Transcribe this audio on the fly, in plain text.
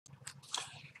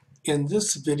In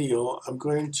this video, I'm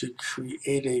going to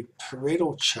create a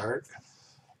Pareto chart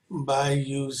by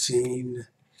using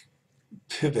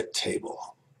pivot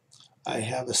table. I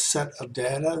have a set of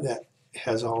data that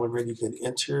has already been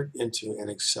entered into an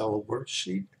Excel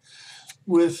worksheet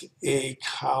with a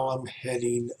column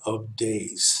heading of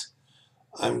days.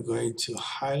 I'm going to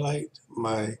highlight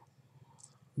my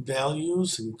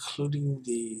values, including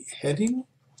the heading,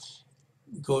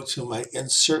 go to my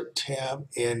Insert tab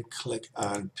and click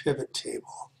on Pivot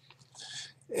Table.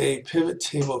 A pivot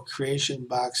table creation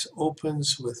box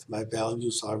opens with my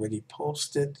values already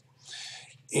posted,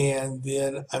 and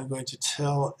then I'm going to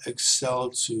tell Excel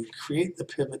to create the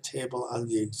pivot table on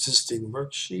the existing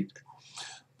worksheet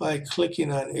by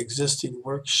clicking on existing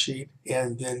worksheet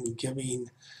and then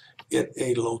giving it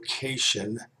a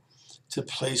location to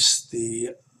place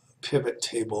the pivot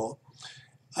table.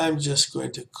 I'm just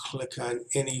going to click on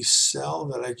any cell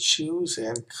that I choose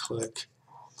and click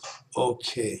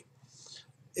OK.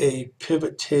 A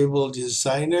pivot table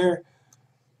designer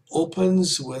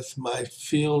opens with my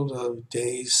field of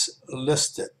days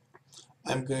listed.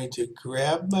 I'm going to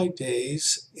grab my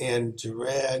days and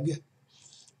drag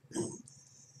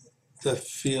the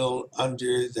field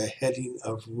under the heading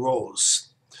of rows.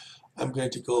 I'm going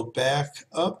to go back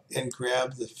up and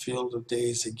grab the field of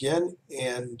days again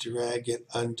and drag it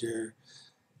under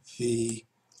the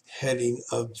heading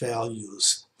of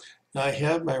values. Now I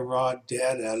have my raw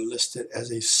data listed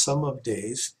as a sum of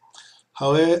days.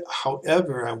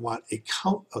 However, I want a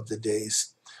count of the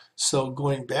days. So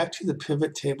going back to the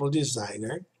pivot table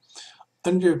designer,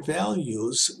 under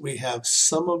values, we have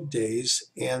sum of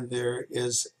days, and there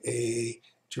is a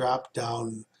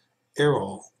drop-down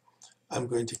arrow. I'm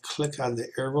going to click on the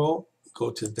arrow,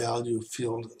 go to value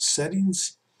field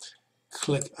settings,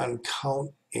 click on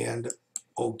count and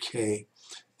OK.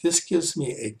 This gives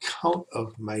me a count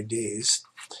of my days.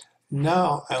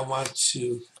 Now I want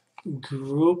to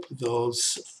group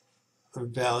those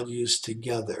values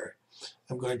together.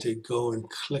 I'm going to go and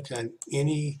click on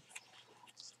any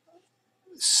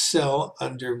cell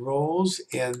under rows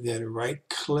and then right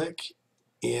click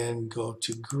and go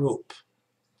to group.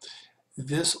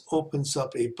 This opens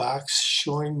up a box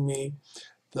showing me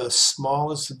the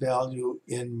smallest value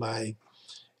in my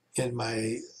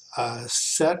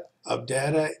set of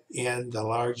data and the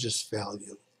largest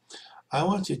value. I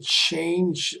want to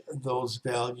change those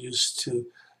values to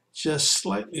just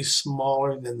slightly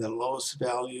smaller than the lowest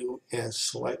value and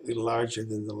slightly larger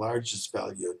than the largest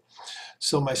value.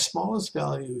 So my smallest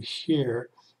value here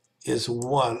is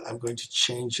 1. I'm going to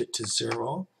change it to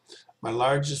 0. My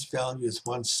largest value is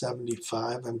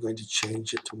 175. I'm going to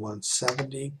change it to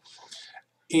 170.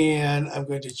 And I'm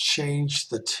going to change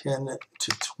the 10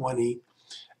 to 20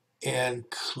 and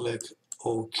click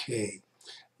OK.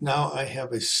 Now I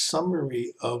have a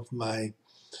summary of my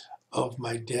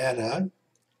data,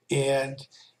 and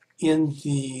in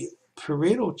the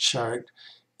Pareto chart,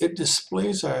 it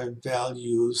displays our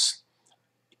values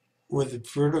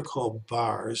with vertical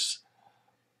bars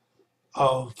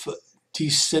of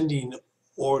descending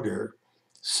order.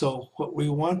 So what we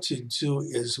want to do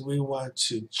is we want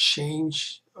to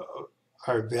change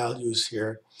our values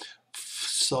here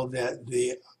so that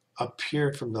they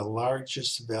appear from the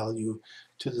largest value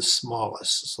to the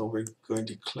smallest. So we're going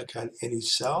to click on any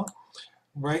cell,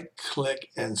 right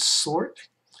click and sort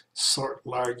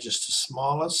largest to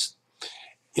smallest,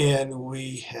 and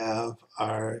we have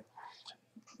our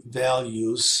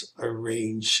values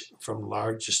arranged from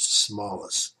largest to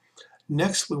smallest.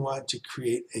 Next, we want to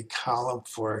create a column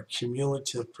for a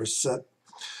cumulative percent.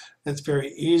 That's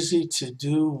very easy to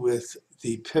do with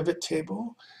the pivot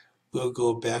table. We'll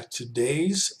go back to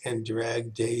days and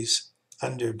drag days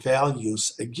under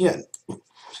values again.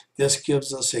 This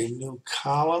gives us a new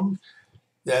column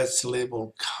that's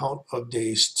labeled count of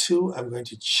days 2. I'm going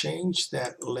to change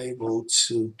that label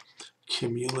to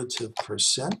cumulative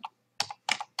percent.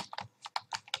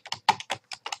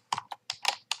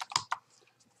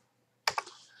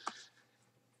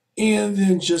 And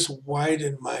then just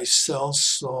widen my cell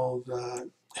so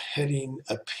the heading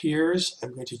appears.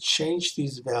 I'm going to change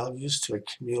these values to a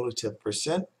cumulative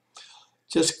percent.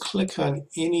 Just click on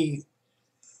any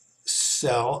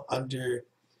cell under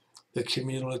the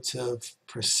cumulative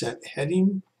percent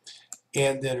heading,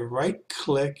 and then right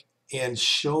click and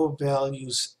show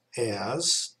values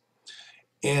as,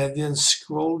 and then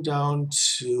scroll down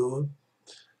to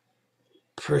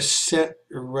percent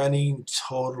running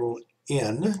total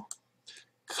in.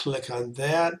 Click on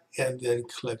that and then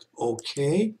click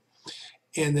OK,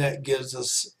 and that gives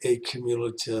us a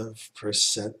cumulative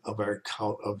percent of our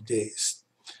count of days,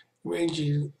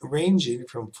 ranging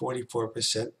from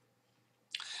 44%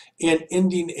 and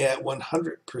ending at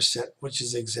 100%, which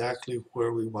is exactly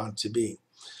where we want to be.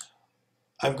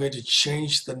 I'm going to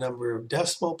change the number of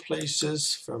decimal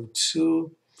places from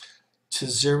 2 to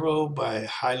 0 by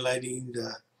highlighting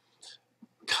the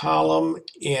column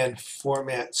and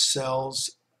format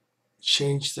cells.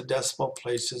 Change the decimal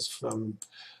places from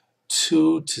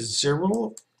 2 to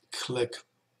 0. Click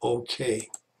OK.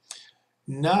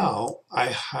 Now I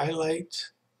highlight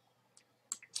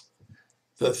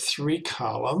the 3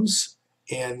 columns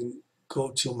and go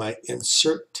to my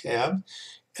Insert tab,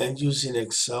 and using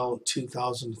Excel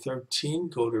 2013,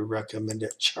 go to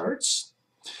Recommended Charts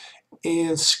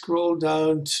and scroll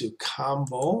down to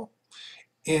Combo,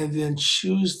 and then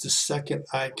choose the second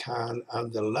icon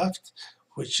on the left,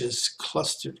 which is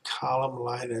Clustered Column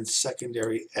Line and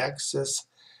Secondary Axis,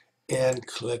 and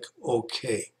click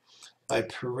OK. My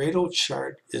Pareto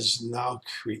chart is now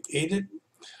created.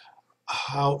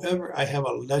 However, I have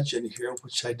a legend here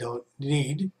which I don't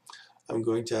need. I'm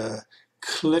going to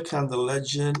click on the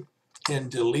legend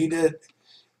and delete it.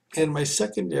 And my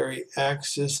secondary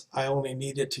axis, I only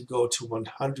need it to go to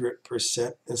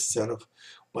 100% instead of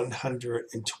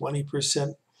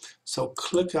 120%. So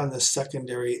click on the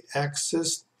secondary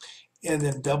axis and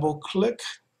then double click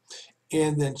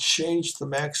and then change the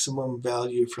maximum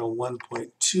value from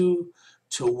 1.2 to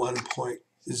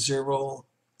 1.0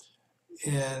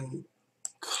 and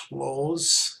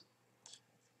close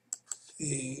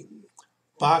the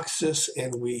boxes,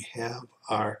 and we have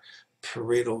our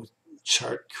Pareto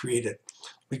chart created.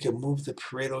 We can move the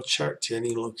Pareto chart to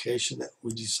any location that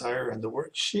we desire on the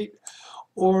worksheet,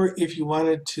 or if you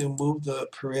wanted to move the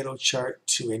Pareto chart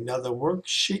to another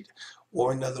worksheet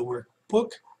or another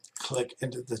workbook, click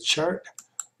into the chart,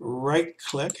 right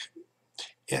click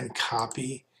and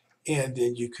copy, and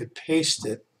then you could paste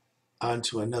it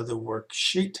onto another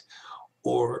worksheet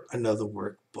or another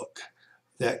workbook.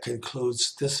 That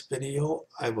concludes this video.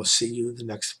 I will see you in the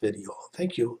next video.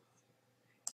 Thank you.